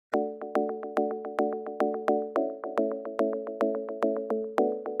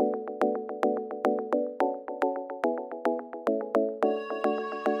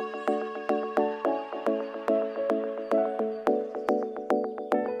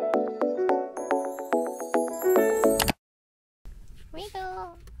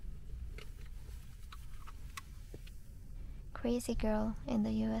crazy girl in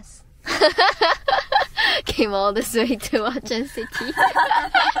the US. Came all this way to watch NCT.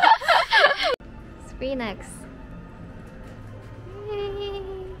 ScreenX.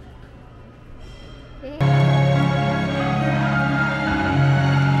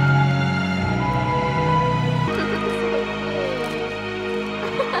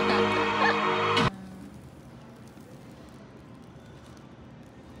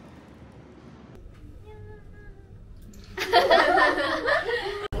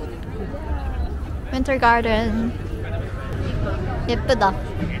 Winter Garden. 예쁘다.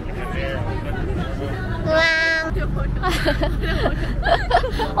 우와.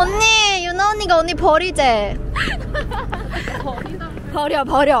 언니, 유나 언니가 언니 버리재.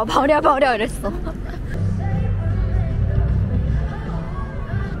 버려 이랬어.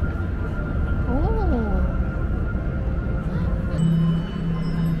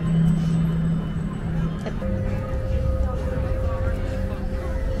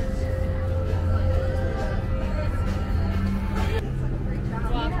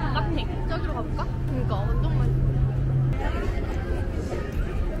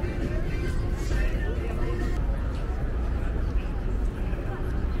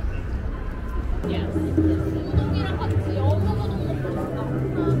 우동이랑 같이 어묵우동 먹고 싶다.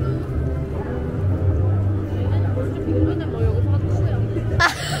 이거는 뭐 여기서 하는 거야?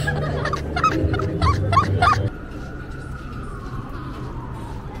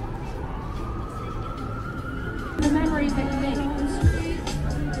 The memories that make.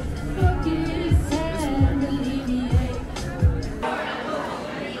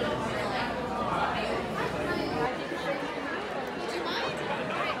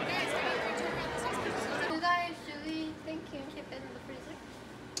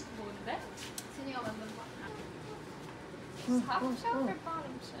 Oh,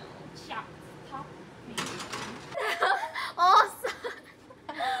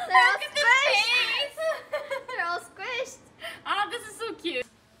 they're all squished. Ah, this is so cute.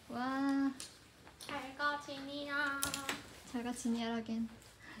 와, 잘가 지니야. 잘가 지니야라겐.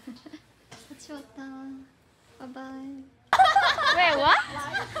 다 치웠다. 바이바이. Wait, what?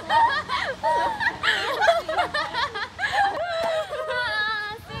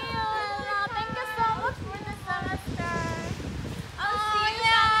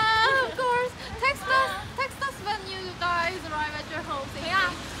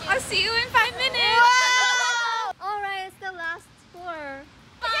 I'll see you in 5 minutes. Wow! Alright, it's the last tour.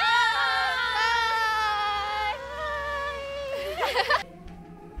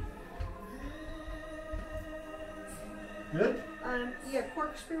 Good? Yeah,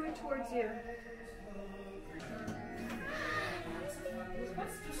 corkscrew it towards you.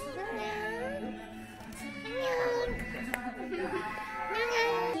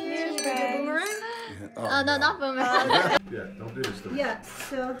 Oh, no, not boomerang. Yeah, don't do this to me. Yeah,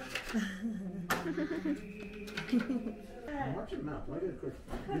 so. Watch your mouth. Why did Christmas?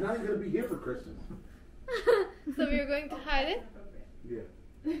 You're not even going to be here for Christmas. So we're going to hide it? Yeah.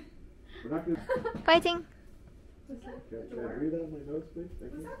 We're not going to. Fighting. Can I breathe out of my nose, please?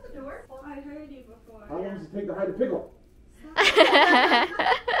 Thank you. The door? I heard you before. How long does it take to hide a pickle?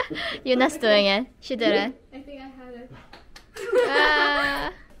 Yuna's doing it. She did it. I think I had it.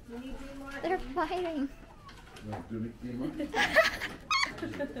 Ah, they're fighting. No, do me,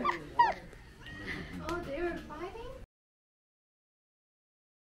 Oh, they were fighting?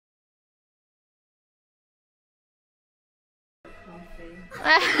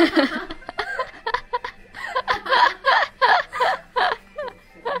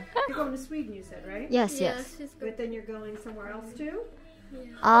 You're going to Sweden, you said, right? Yes, yes. She's good. But then you're going somewhere else too?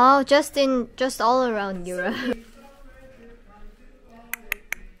 Oh, just all around Europe.